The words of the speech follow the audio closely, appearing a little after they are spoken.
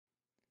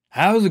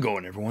How's it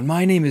going, everyone?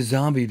 My name is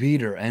Zombie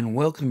Peter, and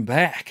welcome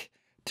back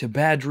to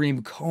Bad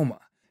Dream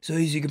Coma. So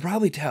as you can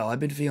probably tell, I've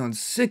been feeling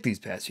sick these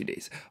past few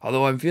days,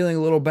 although I'm feeling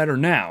a little better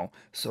now.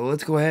 So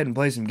let's go ahead and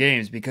play some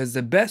games, because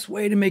the best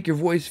way to make your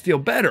voice feel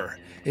better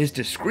is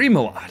to scream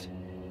a lot.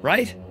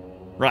 Right?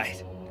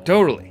 Right.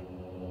 Totally.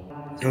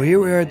 So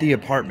here we are at the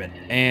apartment,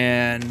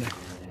 and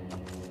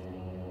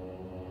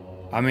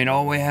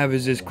all we have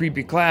is this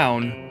creepy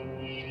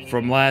clown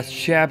from last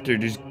chapter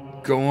just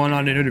going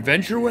on an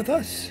adventure with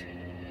us.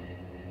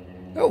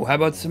 Oh, how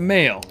about some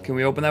mail? Can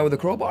we open that with a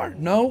crowbar?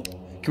 No?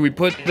 Can we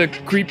put the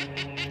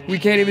we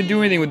can't even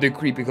do anything with the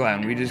creepy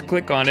clown. We just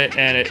click on it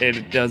and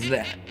it does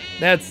that.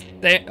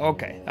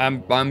 Okay.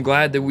 I'm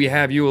glad that we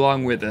have you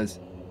along with us.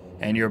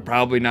 And you're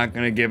probably not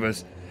gonna give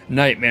us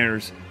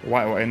nightmares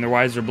in the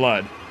wiser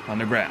blood on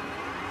the ground.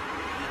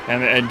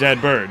 And dead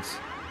birds.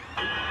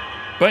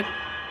 But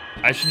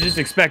I should just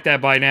expect that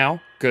by now,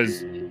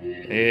 because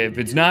if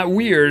it's not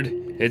weird,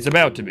 it's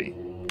about to be.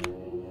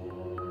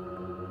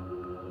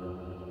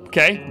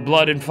 Okay,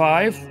 blood in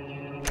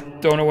 5.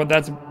 Don't know what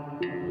that's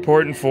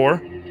important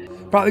for.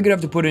 Probably gonna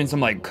have to put in some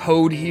like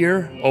code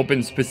here.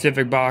 Open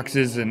specific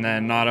boxes and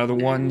then not other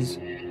ones.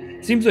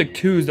 Seems like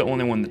 2 is the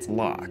only one that's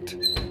locked.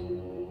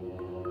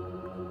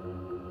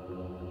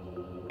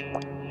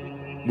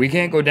 We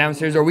can't go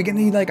downstairs. Are we gonna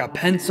need like a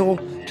pencil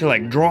to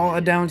like draw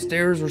a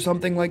downstairs or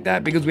something like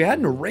that? Because we had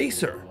an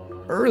eraser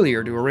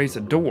earlier to erase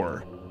a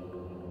door.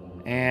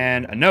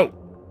 And a note.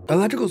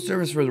 Electrical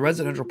service for the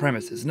residential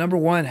premises. Number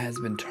 1 has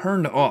been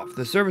turned off.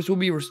 The service will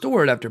be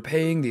restored after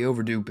paying the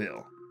overdue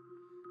bill.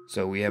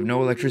 So we have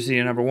no electricity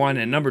in number 1,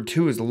 and number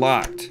 2 is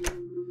locked.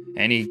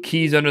 Any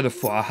keys under the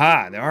floor?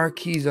 Aha, there are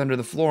keys under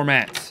the floor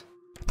mats.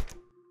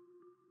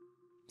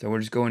 So we're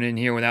just going in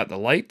here without the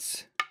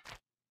lights.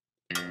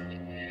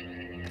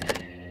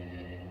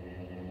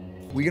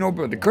 We can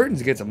open the curtains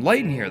to get some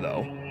light in here,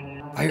 though.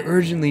 I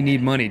urgently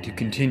need money to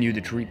continue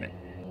the treatment.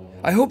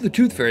 I hope the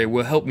Tooth Fairy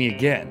will help me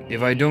again.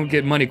 If I don't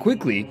get money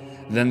quickly,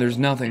 then there's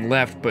nothing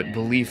left but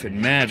belief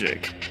in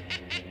magic.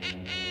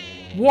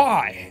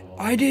 Why?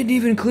 I didn't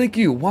even click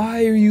you.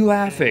 Why are you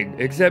laughing?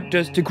 Except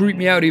just to creep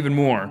me out even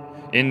more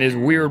in this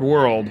weird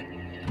world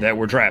that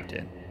we're trapped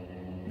in.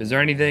 Is there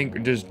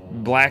anything? Just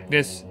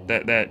blackness?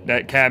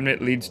 That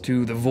cabinet leads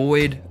to the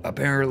void,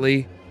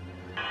 apparently.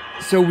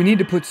 So we need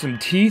to put some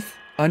teeth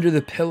under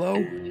the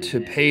pillow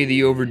to pay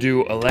the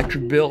overdue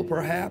electric bill,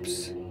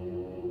 perhaps?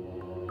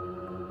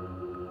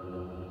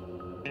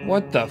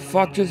 What the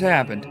fuck just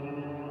happened?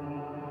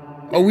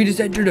 Oh, we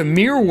just entered a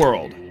mirror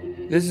world.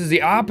 This is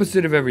the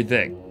opposite of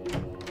everything.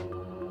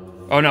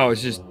 Oh no,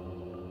 it's just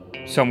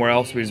somewhere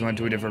else. We just went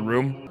to a different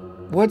room.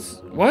 What?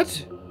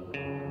 What?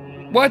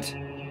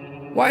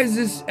 Why is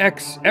this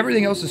X?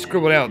 Everything else is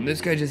scribbled out, and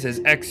this guy just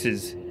has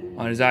X's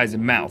on his eyes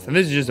and mouth. And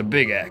this is just a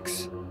big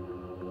X.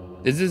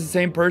 Is this the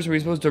same person? Are we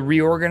supposed to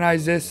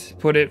reorganize this?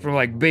 Put it from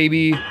like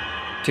baby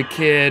to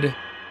kid?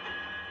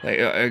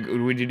 Like,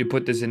 we need to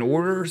put this in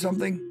order or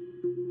something?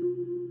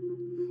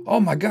 Oh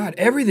my god,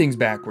 everything's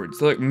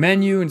backwards. Look,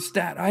 menu and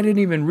stat. I didn't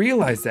even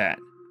realize that.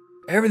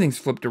 Everything's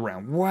flipped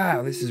around.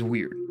 Wow, this is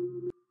weird.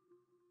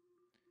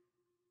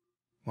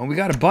 Well, we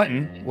got a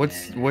button.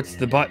 What's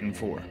the button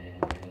for?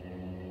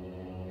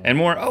 And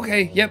more.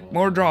 Okay, yep,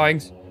 more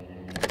drawings.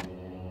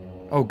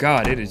 Oh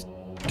god, it is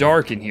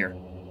dark in here.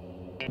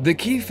 The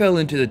key fell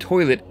into the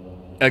toilet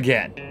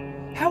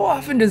again. How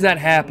often does that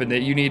happen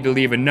that you need to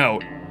leave a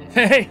note?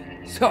 Hey,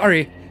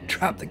 sorry,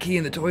 dropped the key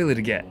in the toilet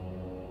again.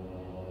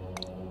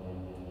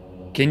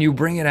 Can you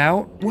bring it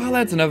out? Well,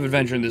 that's enough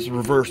adventure in this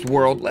reversed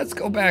world. Let's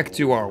go back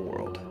to our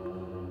world.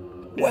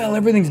 Well,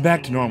 everything's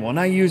back to normal, and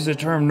I use the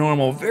term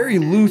normal very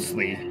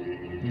loosely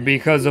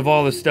because of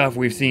all the stuff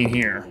we've seen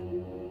here.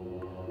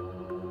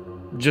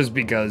 Just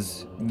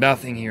because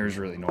nothing here is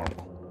really normal.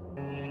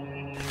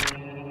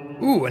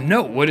 Ooh, a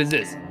note. What is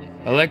this?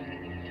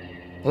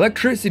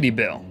 Electricity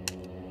bill.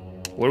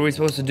 What are we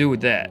supposed to do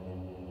with that?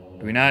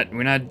 Do we not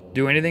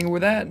do anything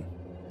with that?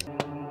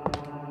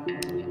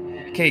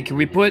 Okay, can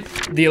we put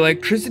the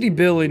electricity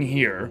bill in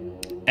here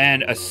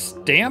and a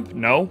stamp?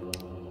 No.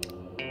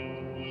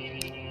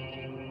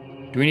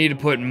 Do we need to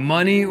put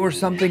money or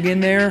something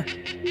in there?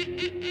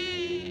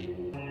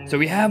 So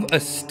we have a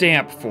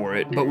stamp for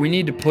it, but we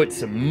need to put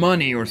some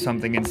money or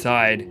something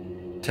inside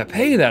to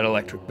pay that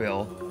electric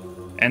bill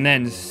and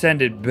then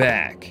send it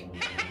back.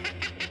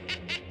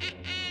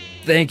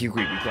 Thank you,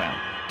 creepy clown.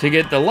 To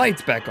get the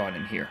lights back on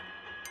in here.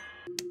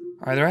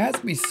 Alright, there has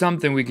to be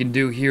something we can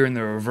do here in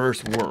the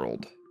reverse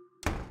world.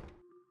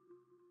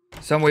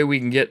 Some way we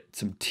can get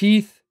some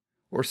teeth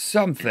or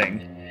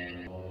something.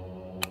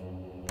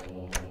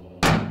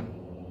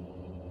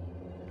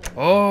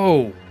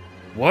 Oh,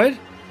 what?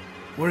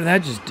 What did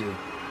that just do?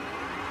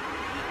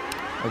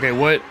 Okay,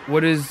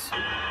 what is...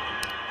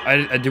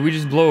 did we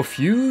just blow a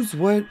fuse?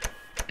 What?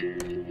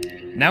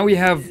 Now we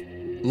have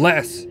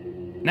less.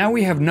 Now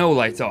we have no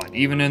lights on,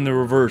 even in the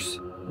reverse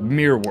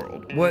mirror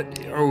world.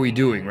 What are we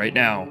doing right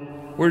now?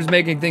 We're just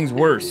making things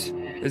worse.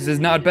 This is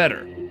not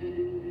better.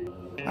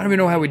 I don't even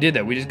know how we did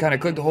that. We just kind of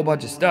clicked a whole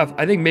bunch of stuff.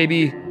 I think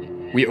maybe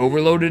We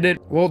overloaded it.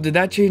 Well, did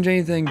that change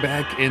anything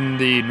back in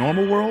the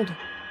normal world?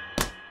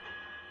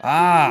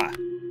 Ah,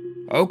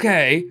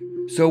 okay.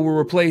 So we're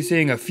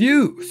replacing a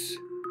fuse.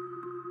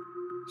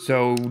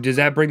 So does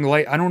that bring the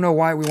light? I don't know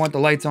why we want the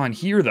lights on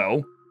here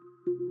though.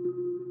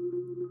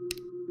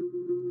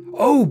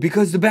 Oh,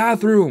 because the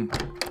bathroom.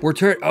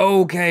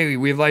 Okay,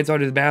 we have lights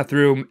on in the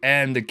bathroom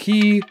and the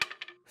key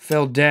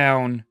fell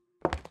down.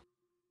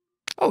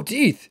 Oh,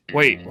 teeth.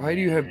 Wait, why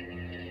do you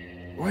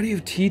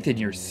have teeth in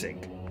your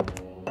sink?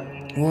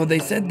 Well, they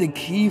said the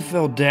key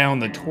fell down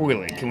the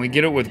toilet. Can we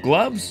get it with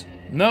gloves?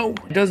 No,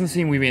 it doesn't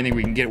seem we have anything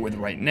we can get it with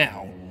right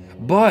now.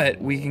 But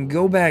we can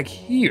go back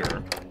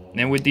here,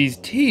 and with these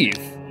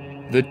teeth,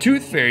 the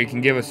tooth fairy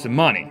can give us some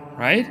money,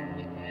 right?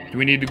 Do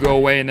we need to go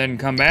away and then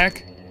come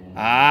back?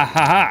 Ah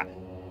ha ha!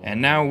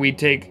 And now we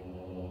take...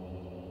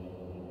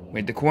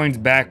 Wait, the coin's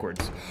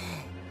backwards.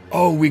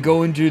 Oh, we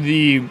go into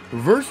the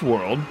reverse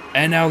world,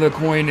 and now the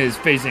coin is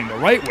facing the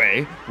right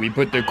way. We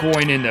put the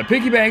coin in the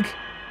piggy bank.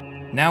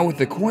 Now with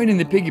the coin in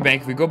the piggy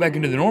bank, if we go back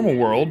into the normal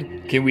world,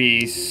 can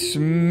we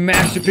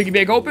smash the piggy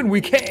bank open?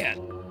 We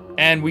can!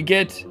 And we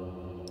get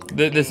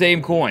the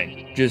same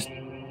coin, just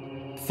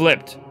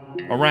flipped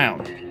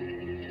around.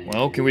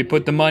 Well, can we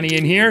put the money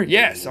in here?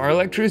 Yes, our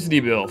electricity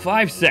bill,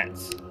 5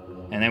 cents.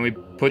 And then we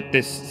put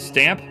this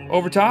stamp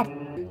over top,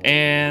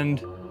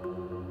 and...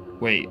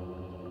 Wait.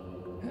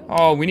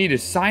 Oh, we need to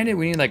sign it?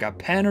 We need like a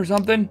pen or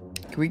something?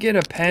 Can we get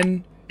a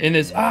pen in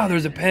this? Ah,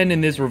 there's a pen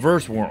in this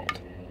reverse world.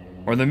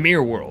 Or the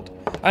mirror world.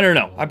 I don't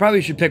know. I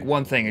probably should pick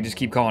one thing and just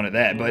keep calling it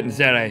that, but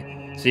instead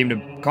I seem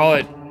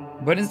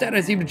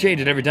to change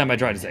it every time I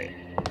try to say it.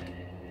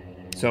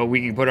 So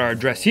we can put our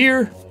address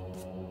here.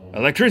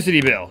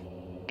 Electricity bill.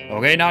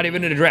 Okay, not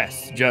even an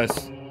address,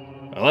 just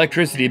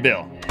electricity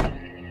bill.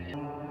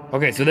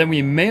 Okay, so then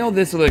we mail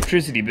this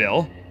electricity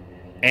bill,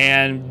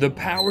 and the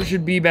power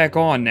should be back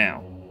on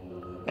now.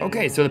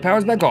 Okay, so the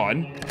power's back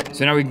on.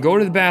 So now we can go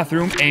to the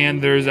bathroom,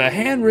 and there's a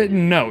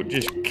handwritten note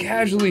just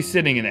casually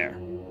sitting in there.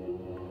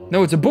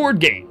 No, it's a board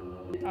game.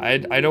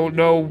 I don't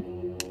know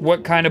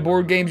what kind of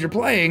board games you're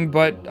playing,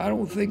 but I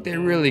don't think they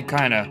really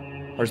kind of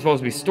are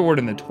supposed to be stored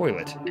in the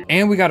toilet.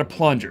 And we got a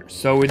plunger.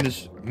 So in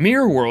this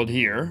mirror world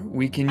here,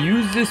 we can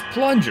use this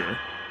plunger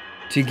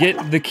to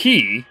get the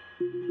key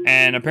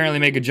and apparently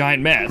make a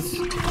giant mess.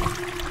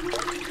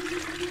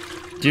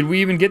 Did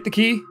we even get the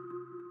key?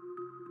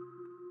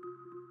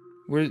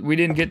 We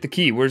didn't get the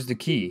key. Where's the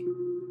key?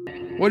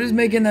 What is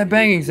making that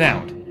banging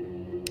sound?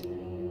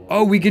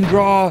 Oh, we can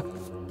draw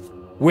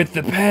with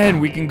the pen.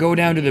 We can go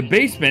down to the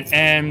basement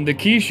and the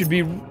key should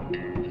be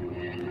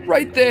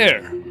right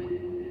there.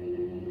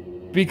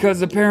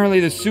 Because apparently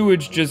the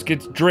sewage just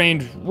gets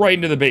drained right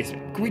into the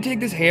basement. Can we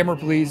take this hammer,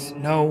 please?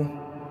 No,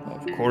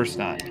 of course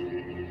not.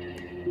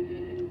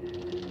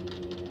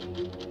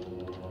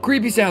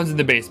 Creepy sounds in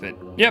the basement.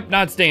 Yep,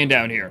 not staying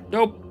down here.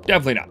 Nope,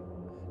 definitely not.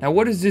 Now,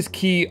 what does this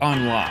key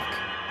unlock?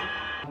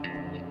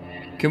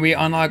 Can we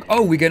unlock...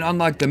 Oh, we can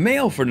unlock the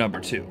mail for number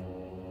 2.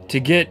 To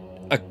get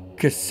a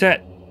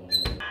cassette.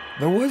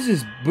 There was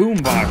this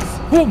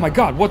boombox. Oh my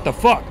god, what the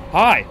fuck?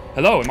 Hi,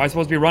 hello, am I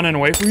supposed to be running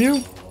away from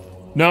you?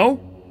 No?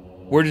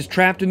 We're just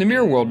trapped in the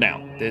mirror world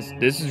now. This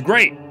is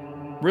great.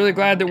 Really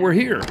glad that we're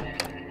here.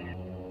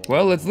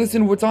 Well, let's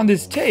listen to what's on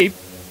this tape.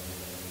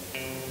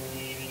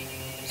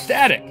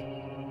 Static.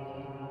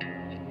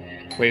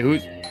 Wait,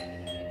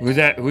 who's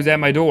at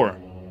my door?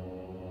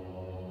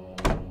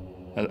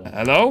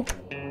 Hello?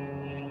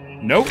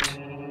 Note?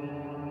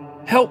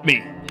 Help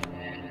me.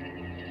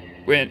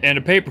 And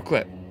a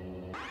paperclip.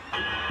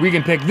 We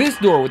can pick this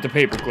door with the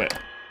paperclip.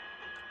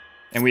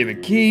 And we have a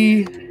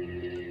key.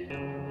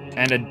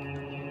 And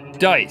a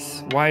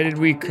dice. Why did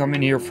we come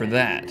in here for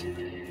that?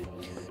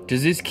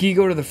 Does this key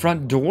go to the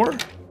front door?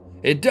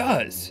 It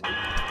does.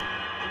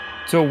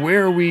 So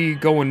where are we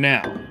going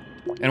now?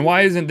 And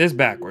why isn't this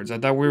backwards? I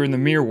thought we were in the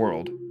mirror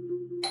world.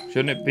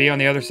 Shouldn't it be on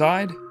the other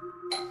side?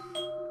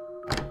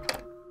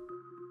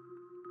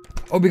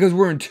 Oh, because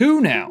we're in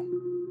 2 now.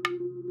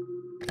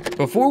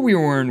 Before we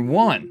were in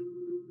 1.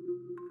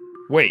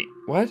 Wait,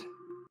 what?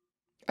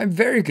 I'm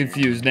very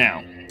confused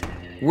now.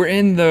 We're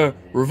in the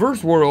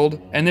reverse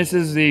world, and this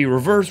is the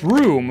reverse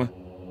room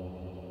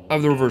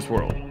of the reverse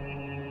world.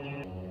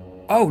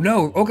 Oh,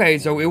 no. Okay,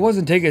 so it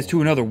wasn't taking us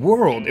to another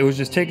world. It was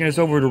just taking us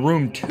over to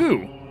room 2,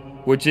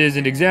 which is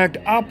an exact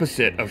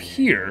opposite of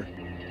here.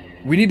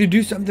 We need to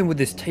do something with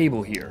this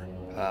table here.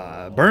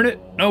 Burn it?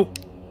 No.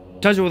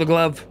 Touch it with a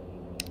glove.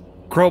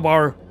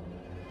 Crowbar.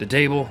 The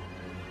table.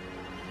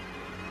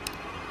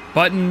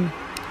 Button.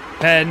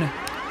 Pen.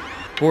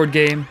 Board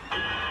game.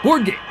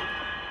 Board game!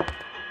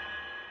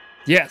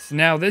 Yes,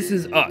 now this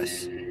is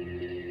us.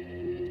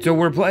 So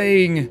we're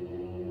playing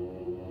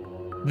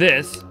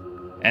this,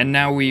 and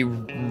now we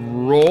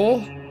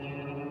roll.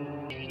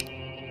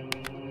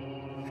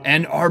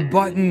 And our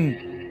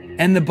button,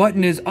 and the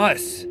button is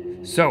us.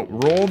 So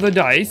roll the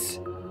dice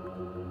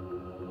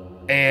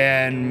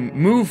and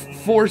move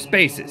 4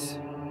 spaces.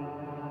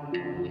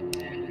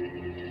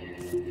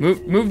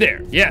 Move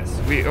there.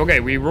 Yes.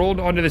 We rolled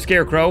onto the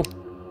scarecrow.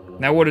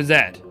 Now what is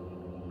that?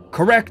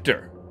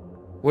 Corrector.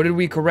 What did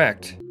we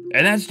correct?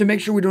 And that's to make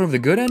sure we don't have the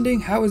good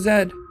ending? How is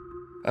that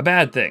a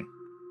bad thing?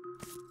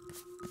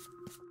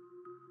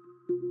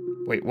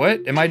 Wait,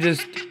 what? Am I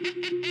just...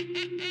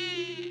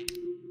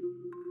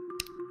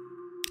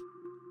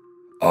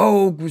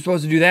 Oh, we're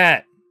supposed to do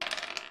that.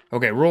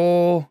 Okay,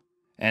 roll,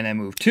 and then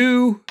move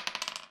 2.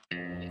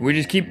 We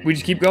just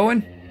keep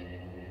going?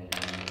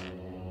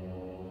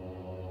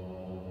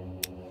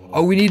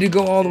 Oh, we need to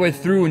go all the way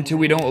through until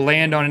we don't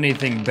land on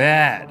anything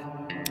bad.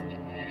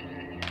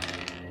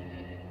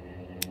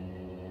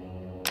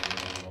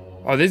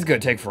 Oh, this is gonna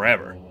take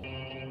forever.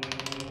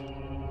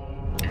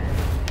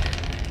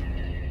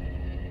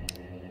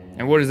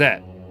 And what is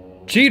that?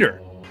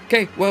 Cheater!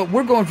 Okay, well,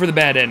 we're going for the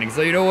bad ending,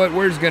 so you know what?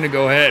 We're just gonna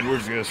go ahead. We're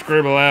just gonna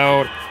scribble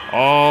out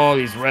all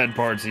these red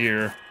parts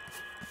here.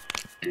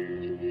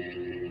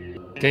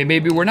 Okay,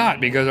 maybe we're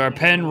not, because our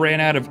pen ran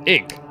out of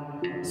ink.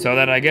 So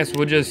that I guess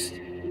we'll just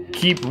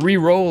keep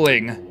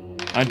re-rolling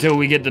until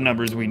we get the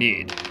numbers we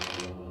need.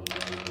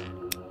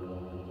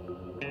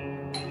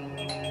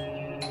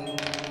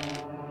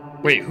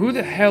 Wait, who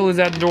the hell is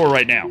at the door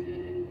right now?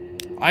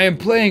 I am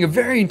playing a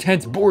very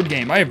intense board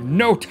game. I have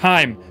no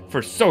time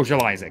for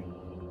socializing.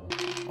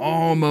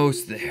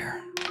 Almost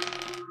there.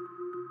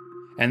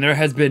 And there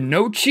has been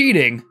no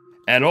cheating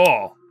at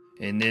all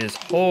in this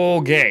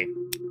whole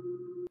game.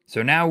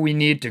 So now we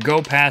need to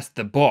go past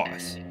the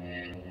boss.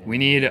 We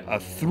need a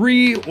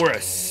 3 or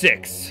a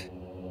 6.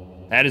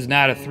 That is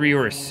not a 3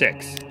 or a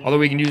 6. Although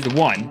we can use the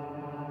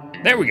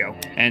 1. There we go.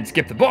 And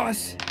skip the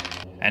boss.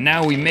 And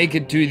now we make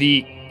it to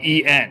the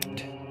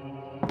end.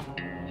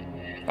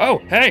 Oh,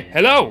 hey,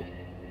 hello.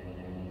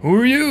 Who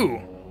are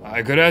you?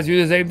 I could ask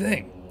you the same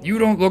thing. You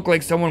don't look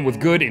like someone with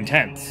good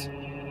intents.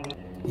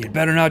 You'd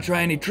better not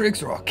try any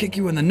tricks or I'll kick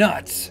you in the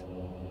nuts.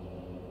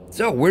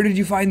 So, where did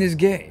you find this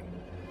game?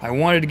 I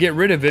wanted to get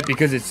rid of it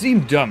because it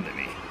seemed dumb to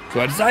me.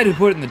 So I decided to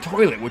put it in the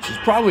toilet, which is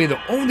probably the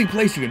only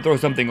place you can throw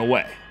something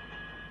away.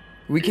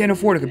 We can't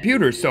afford a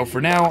computer, so for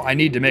now, I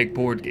need to make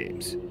board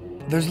games.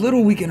 There's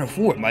little we can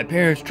afford. My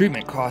parents'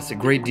 treatment costs a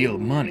great deal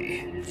of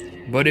money.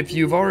 But if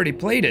you've already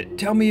played it,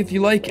 tell me if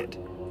you like it.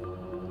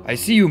 I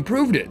see you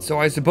improved it, so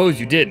I suppose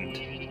you didn't.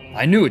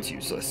 I knew it's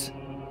useless.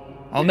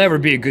 I'll never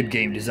be a good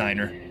game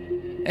designer.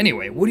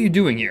 Anyway, what are you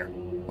doing here?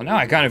 Well, now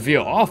I kind of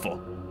feel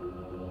awful.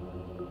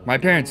 My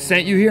parents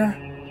sent you here?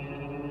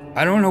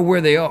 I don't know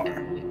where they are.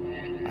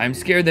 I'm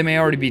scared they may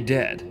already be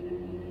dead.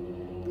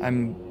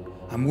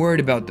 I'm worried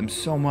about them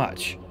so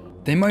much.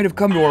 They might have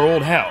come to our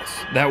old house,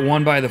 that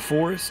one by the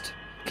forest.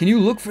 Can you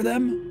look for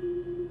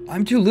them?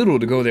 I'm too little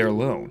to go there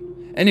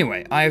alone.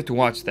 Anyway, I have to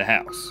watch the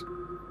house.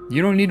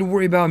 You don't need to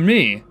worry about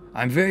me.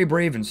 I'm very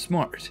brave and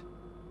smart.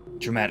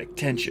 Dramatic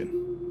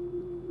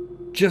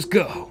tension. Just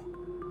go.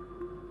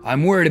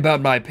 I'm worried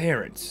about my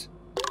parents.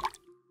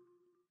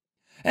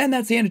 And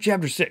that's the end of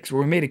chapter 6,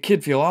 where we made a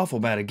kid feel awful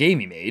about a game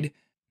he made.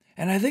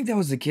 And I think that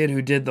was the kid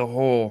who did the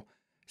whole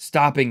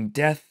stopping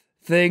death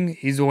thing.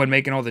 He's the one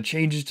making all the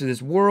changes to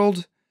this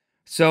world.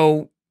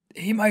 So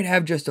he might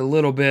have just a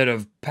little bit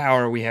of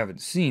power we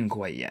haven't seen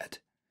quite yet.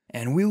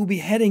 And we will be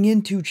heading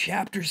into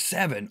chapter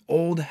 7,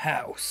 Old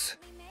House.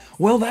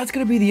 Well, that's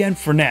going to be the end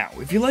for now.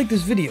 If you like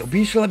this video,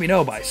 be sure to let me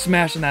know by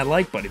smashing that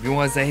like button. If you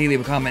want to say hey,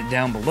 leave a comment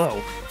down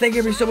below. Thank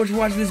you so much for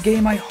watching this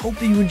game. I hope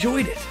that you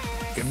enjoyed it.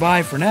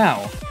 Goodbye for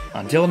now.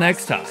 Until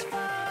next time.